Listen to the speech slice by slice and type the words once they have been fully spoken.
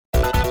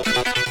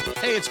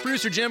Hey, it's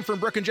producer Jim from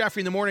Brooke and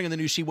Jeffrey in the morning on the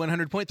new She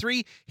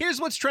 100.3. Here's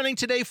what's trending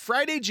today,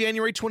 Friday,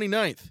 January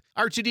 29th.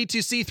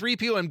 R2-D2,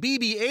 C-3PO, and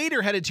BB-8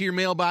 are headed to your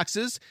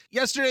mailboxes.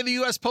 Yesterday, the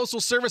U.S.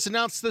 Postal Service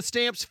announced the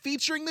stamps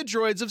featuring the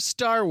droids of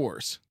Star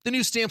Wars. The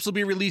new stamps will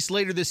be released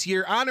later this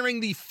year,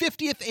 honoring the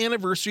 50th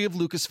anniversary of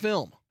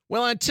Lucasfilm.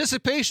 Well,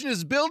 anticipation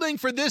is building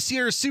for this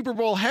year's Super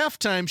Bowl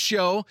halftime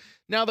show,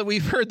 now that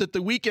we've heard that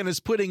The Weeknd is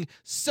putting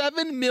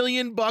 $7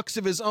 million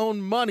of his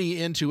own money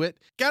into it.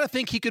 Gotta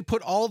think he could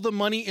put all the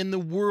money in the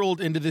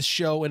world into this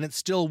show, and it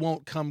still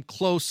won't come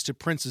close to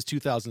Prince's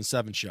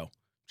 2007 show.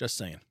 Just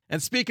saying.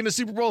 And speaking of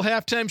Super Bowl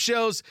halftime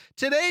shows,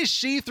 today's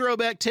She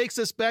Throwback takes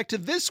us back to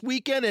this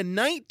weekend in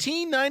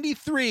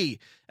 1993,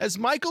 as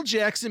Michael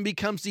Jackson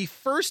becomes the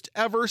first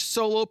ever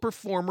solo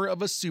performer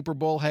of a Super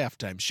Bowl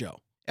halftime show.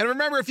 And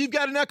remember, if you've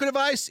got an Echo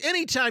device,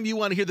 anytime you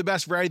want to hear the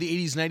best variety of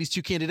the 80s and 90s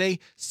toucan today,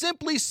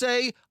 simply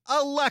say,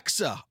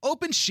 Alexa,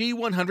 open She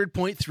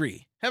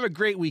 100.3. Have a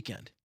great weekend.